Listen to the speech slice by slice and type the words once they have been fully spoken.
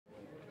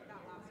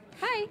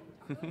Hi,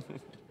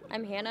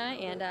 I'm Hannah,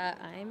 and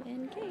I'm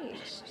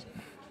engaged.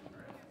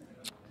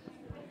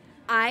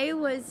 I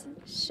was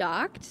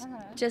shocked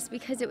just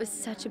because it was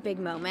such a big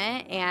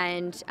moment,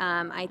 and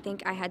I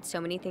think I had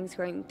so many things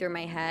going through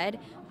my head.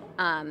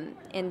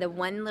 And the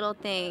one little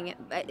thing,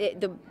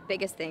 the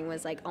biggest thing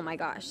was like, oh my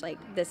gosh, like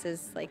this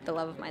is like the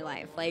love of my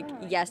life. Like,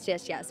 yes,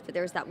 yes, yes. But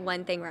there was that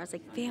one thing where I was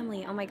like,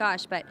 family, oh my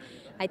gosh. But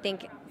I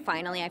think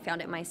finally I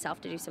found it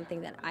myself to do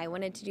something that I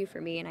wanted to do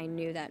for me, and I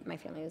knew that my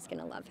family was going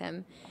to love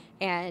him.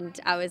 And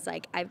I was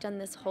like, I've done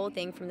this whole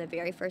thing from the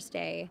very first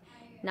day,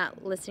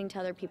 not listening to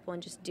other people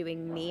and just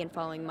doing me and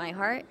following my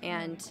heart.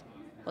 And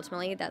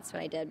ultimately, that's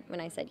what I did when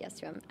I said yes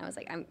to him. I was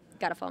like, I'm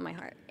got to follow my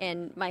heart.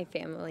 And my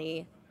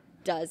family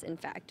does, in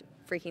fact,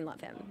 freaking love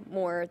him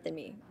more than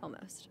me,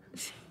 almost.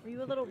 Were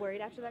you a little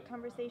worried after that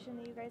conversation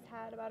that you guys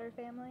had about her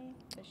family,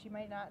 that she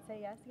might not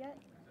say yes yet?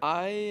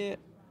 I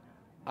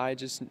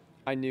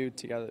knew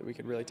together that we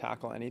could really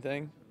tackle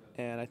anything,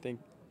 and I think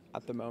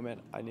at the moment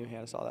I knew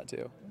Hannah saw that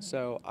too.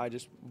 So I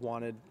just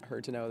wanted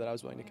her to know that I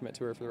was willing to commit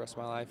to her for the rest of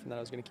my life, and that I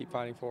was going to keep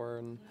fighting for her,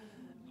 and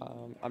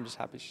I'm just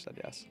happy she said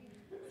yes.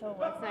 So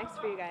what's next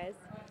for you guys?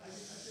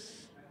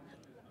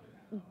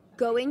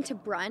 Going to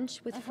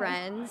brunch with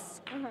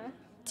friends,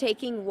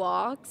 taking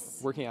walks,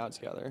 Working out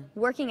together.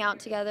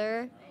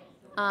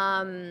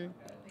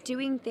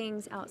 doing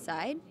things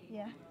outside.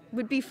 Yeah.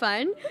 Would be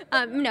fun.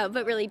 No,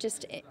 but really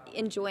just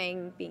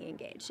enjoying being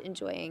engaged,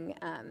 enjoying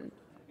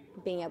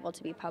being able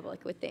to be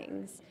public with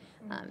things.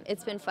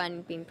 It's been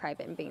fun being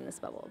private and being in this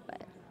bubble,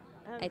 but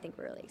I think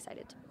we're really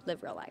excited to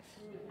live real life.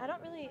 I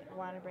don't really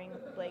want to bring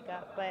Blake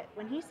up, but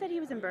when he said he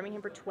was in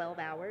Birmingham for 12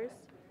 hours,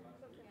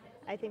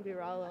 I think we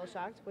were all a little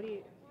shocked. What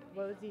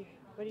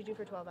did you do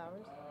for 12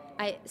 hours?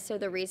 So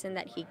the reason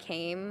that he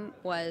came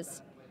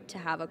was to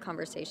have a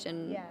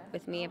conversation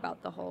with me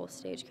about the whole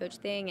stagecoach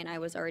thing, and I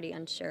was already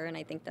unsure, and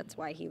I think that's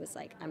why he was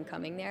like, I'm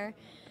coming there.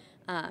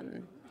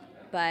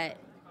 But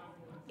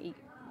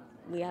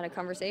we had a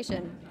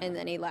conversation, and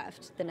then he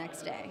left the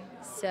next day.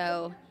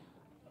 So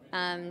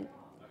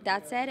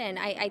that's it, and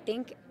I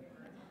think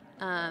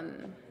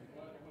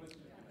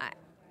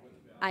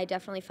I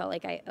definitely felt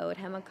like I owed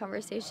him a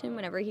conversation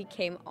whenever he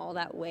came all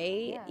that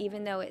way,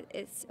 even though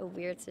it's a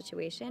weird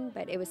situation,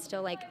 but it was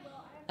still like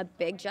a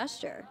big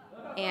gesture.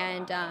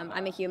 And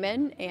I'm a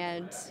human,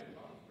 and,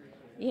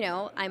 you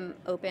know, I'm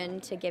open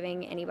to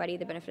giving anybody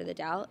the benefit of the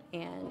doubt.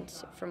 And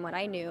from what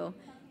I knew,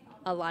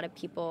 a lot of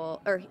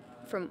people, or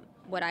from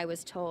what I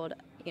was told,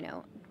 you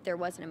know, there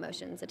wasn't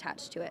emotions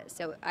attached to it.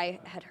 So I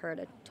had heard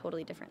a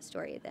totally different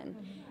story than,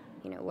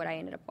 you know, what I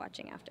ended up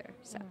watching after.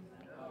 So.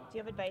 Do you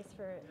have advice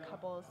for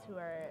couples who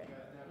are,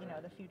 you know,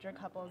 the future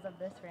couples of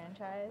this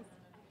franchise?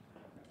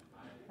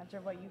 After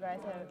what you guys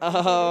have?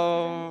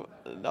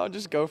 No,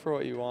 just go for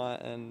what you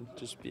want and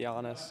just be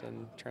honest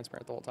and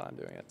transparent the whole time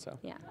doing it. So.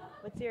 Yeah.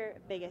 What's your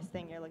biggest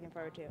thing you're looking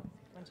forward to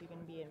once you can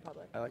be in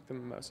public? I like the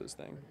mimosas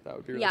thing. That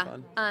would be really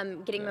fun.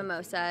 Getting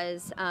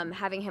mimosas,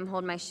 having him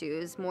hold my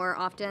shoes more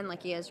often,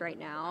 like he is right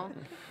now.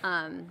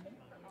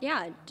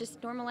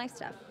 Just normal life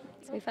stuff.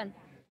 It's gonna be fun.